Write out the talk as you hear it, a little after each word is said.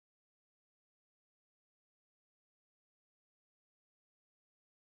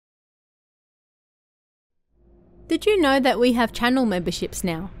Did you know that we have channel memberships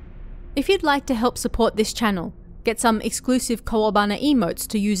now? If you'd like to help support this channel, get some exclusive Kawabana emotes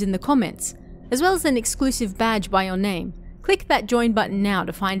to use in the comments, as well as an exclusive badge by your name, click that join button now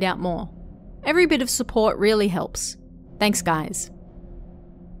to find out more. Every bit of support really helps. Thanks guys.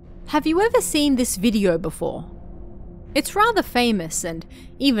 Have you ever seen this video before? It's rather famous, and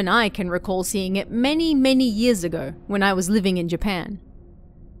even I can recall seeing it many years ago when I was living in Japan.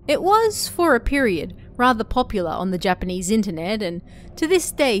 It was, for a period, rather popular on the Japanese internet, and to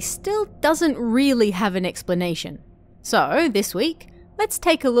this day still doesn't really have an explanation. So, this week, let's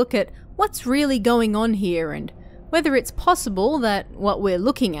take a look at what's really going on here and whether it's possible that what we're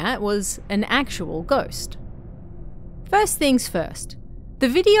looking at was an actual ghost. First things first, the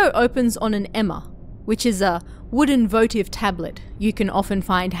video opens on an ema, which is a wooden votive tablet you can often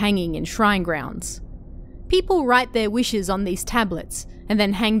find hanging in shrine grounds. People write their wishes on these tablets and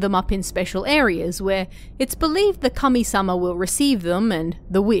then hang them up in special areas where it's believed the kami-sama will receive them and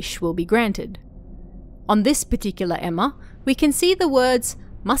the wish will be granted. On this particular ema, we can see the words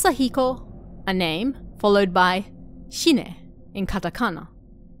Masahiko, a name, followed by Shine in katakana.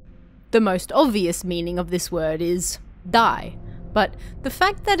 The most obvious meaning of this word is die, but the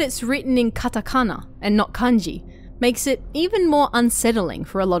fact that it's written in katakana and not kanji makes it even more unsettling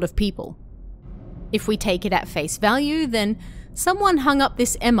for a lot of people. If we take it at face value, then someone hung up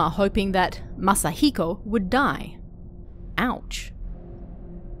this ema hoping that Masahiko would die. Ouch.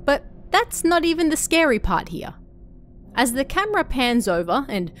 But that's not even the scary part here. As the camera pans over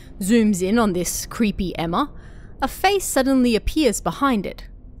and zooms in on this creepy ema, a face suddenly appears behind it,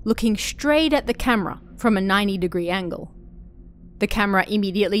 looking straight at the camera from a 90-degree angle. The camera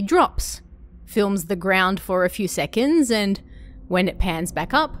immediately drops, films the ground for a few seconds, and when it pans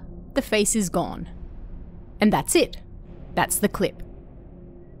back up, the face is gone. And that's it. That's the clip.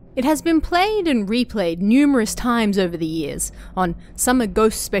 It has been played and replayed numerous times over the years on summer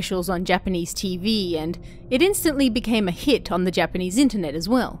ghost specials on Japanese TV, and it instantly became a hit on the Japanese internet as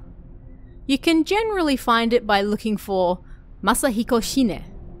well. You can generally find it by looking for Masahiko Shine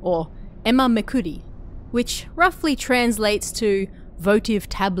or Ema Mekuri, which roughly translates to votive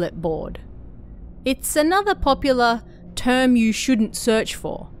tablet board. It's another popular term you shouldn't search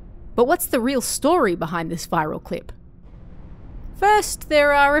for, but what's the real story behind this viral clip? First,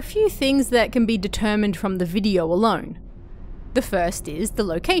 there are a few things that can be determined from the video alone. The first is the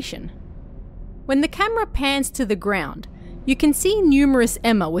location. When the camera pans to the ground, you can see numerous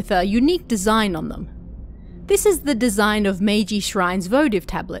ema with a unique design on them. This is the design of Meiji Shrine's votive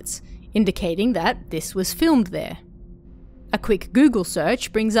tablets, indicating that this was filmed there. A quick Google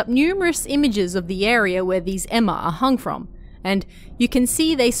search brings up numerous images of the area where these ema are hung from, and you can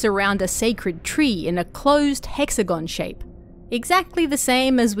see they surround a sacred tree in a closed hexagon shape, exactly the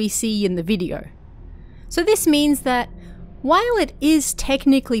same as we see in the video. So this means that while it is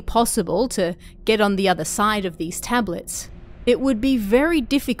technically possible to get on the other side of these tablets, it would be very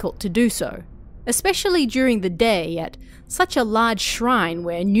difficult to do so, especially during the day at such a large shrine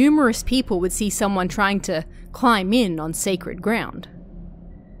where numerous people would see someone trying to climb in on sacred ground.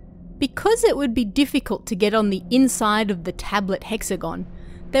 Because it would be difficult to get on the inside of the tablet hexagon,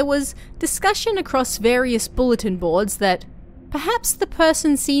 there was discussion across various bulletin boards that perhaps the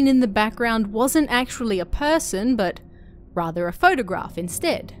person seen in the background wasn't actually a person, but rather a photograph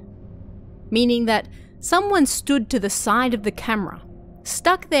instead. Meaning that someone stood to the side of the camera,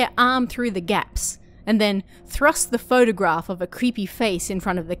 stuck their arm through the gaps, and then thrust the photograph of a creepy face in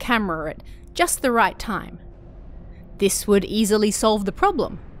front of the camera at just the right time. This would easily solve the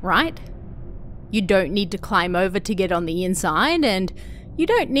problem, right? You don't need to climb over to get on the inside, and you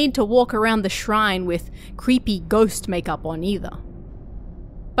don't need to walk around the shrine with creepy ghost makeup on either.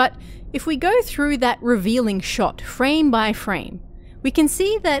 But if we go through that revealing shot frame by frame, we can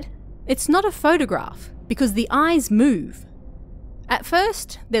see that it's not a photograph because the eyes move. At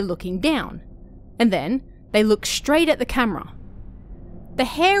first, they're looking down, and then they look straight at the camera. The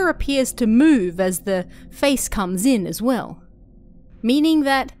hair appears to move as the face comes in as well, meaning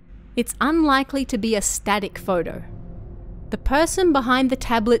that it's unlikely to be a static photo. The person behind the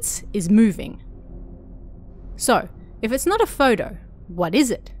tablets is moving. So, if it's not a photo, what is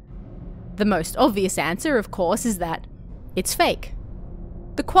it? The most obvious answer, of course, is that it's fake.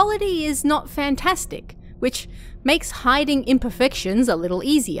 The quality is not fantastic, which makes hiding imperfections a little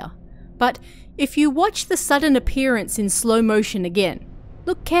easier. But if you watch the sudden appearance in slow motion again,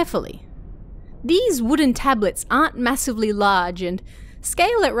 look carefully. These wooden tablets aren't massively large and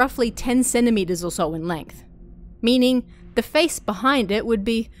scale at roughly 10 centimeters or so in length, meaning the face behind it would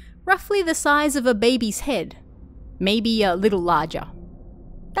be roughly the size of a baby's head, maybe a little larger.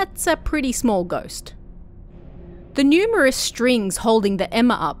 That's a pretty small ghost. The numerous strings holding the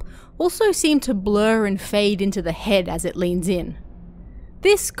Emma up also seem to blur and fade into the head as it leans in.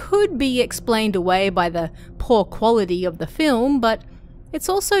 This could be explained away by the poor quality of the film, but it's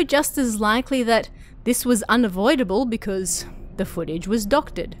also just as likely that this was unavoidable because the footage was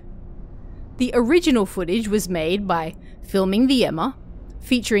doctored. The original footage was made by filming the Emma,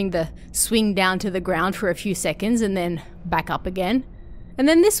 featuring the swing down to the ground for a few seconds and then back up again, and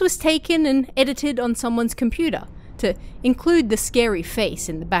then this was taken and edited on someone's computer to include the scary face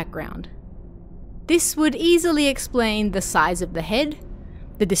in the background. This would easily explain the size of the head,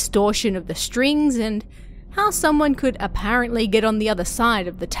 the distortion of the strings, and how someone could apparently get on the other side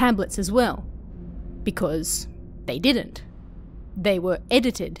of the tablets as well. Because they didn't. They were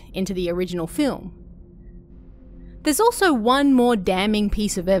edited into the original film. There's also one more damning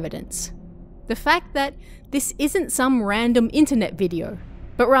piece of evidence. The fact that this isn't some random internet video,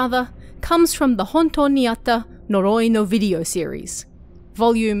 but rather comes from the Hontou ni Atta Noroi no Video series,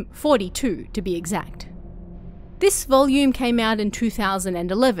 volume 42 to be exact. This volume came out in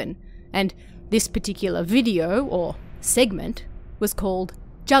 2011, and this particular video, or segment, was called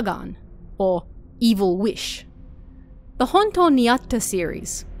Jagan, or Evil Wish. The Hontou ni Atta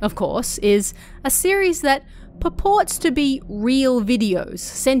series, of course, is a series that purports to be real videos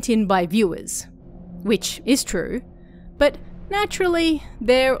sent in by viewers, which is true, but naturally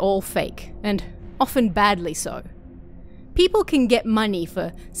they're all fake, and often badly so. People can get money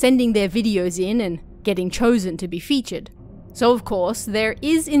for sending their videos in and getting chosen to be featured, so of course there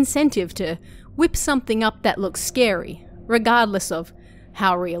is incentive to whip something up that looks scary, regardless of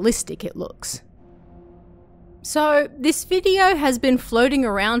how realistic it looks. So this video has been floating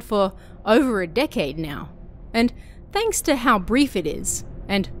around for over a decade now, and thanks to how brief it is,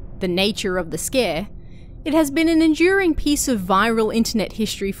 and the nature of the scare, it has been an enduring piece of viral internet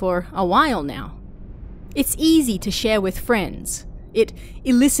history for a while now. It's easy to share with friends. It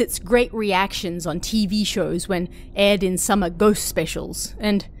elicits great reactions on TV shows when aired in summer ghost specials,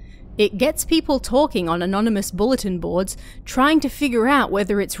 and it gets people talking on anonymous bulletin boards trying to figure out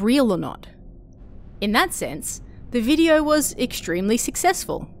whether it's real or not. In that sense, the video was extremely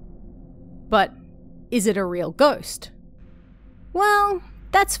successful. But is it a real ghost? Well,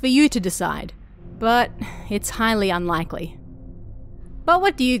 that's for you to decide, but it's highly unlikely. But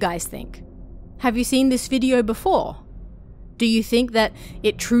what do you guys think? Have you seen this video before? Do you think that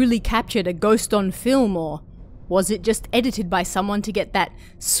it truly captured a ghost on film, or was it just edited by someone to get that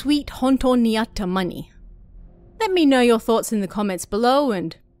sweet Hontou ni Atta money? Let me know your thoughts in the comments below,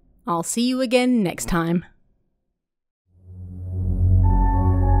 and I'll see you again next time.